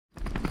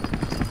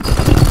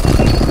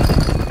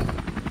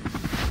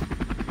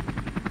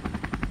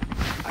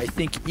I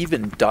think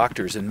even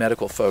doctors and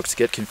medical folks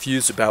get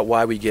confused about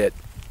why we get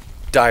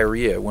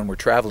diarrhea when we're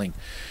traveling.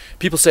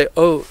 People say,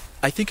 oh,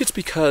 I think it's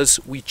because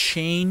we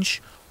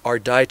change our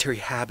dietary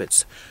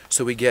habits,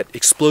 so we get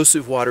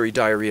explosive watery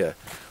diarrhea.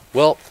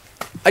 Well,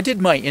 I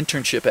did my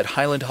internship at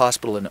Highland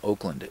Hospital in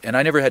Oakland, and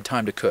I never had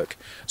time to cook.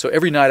 So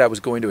every night I was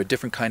going to a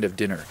different kind of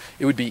dinner.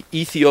 It would be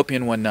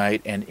Ethiopian one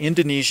night, and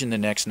Indonesian the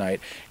next night,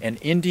 and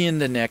Indian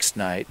the next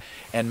night,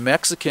 and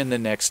Mexican the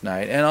next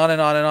night, and on and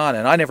on and on.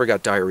 And I never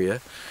got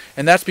diarrhea.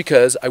 And that's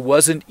because I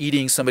wasn't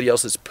eating somebody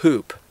else's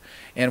poop.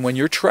 And when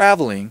you're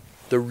traveling,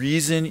 the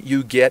reason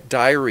you get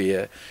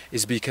diarrhea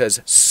is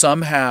because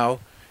somehow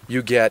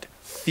you get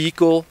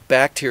fecal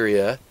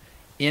bacteria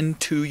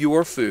into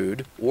your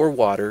food or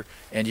water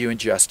and you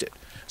ingest it.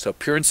 So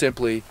pure and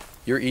simply,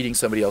 you're eating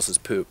somebody else's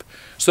poop.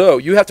 So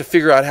you have to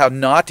figure out how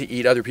not to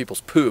eat other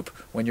people's poop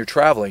when you're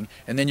traveling,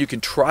 and then you can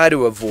try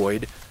to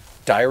avoid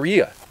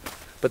diarrhea.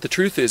 But the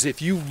truth is,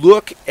 if you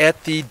look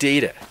at the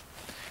data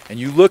and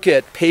you look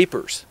at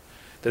papers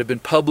that have been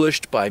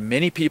published by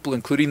many people,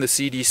 including the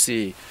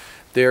CDC,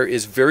 there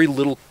is very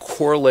little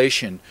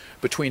correlation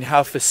between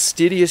how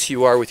fastidious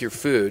you are with your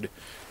food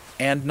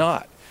and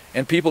not.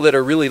 And people that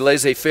are really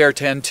laissez-faire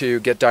tend to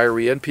get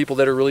diarrhea, and people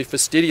that are really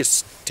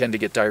fastidious tend to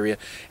get diarrhea.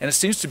 And it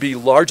seems to be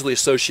largely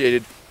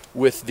associated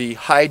with the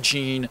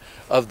hygiene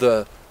of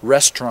the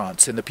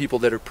restaurants and the people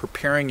that are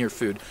preparing your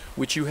food,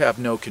 which you have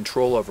no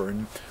control over.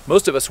 And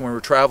most of us, when we're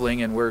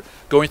traveling and we're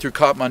going through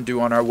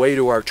Kathmandu on our way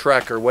to our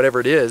trek or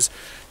whatever it is,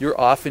 you're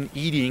often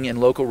eating in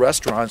local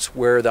restaurants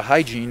where the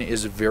hygiene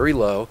is very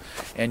low,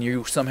 and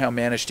you somehow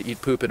manage to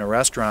eat poop in a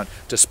restaurant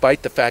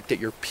despite the fact that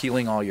you're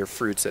peeling all your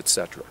fruits,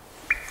 etc.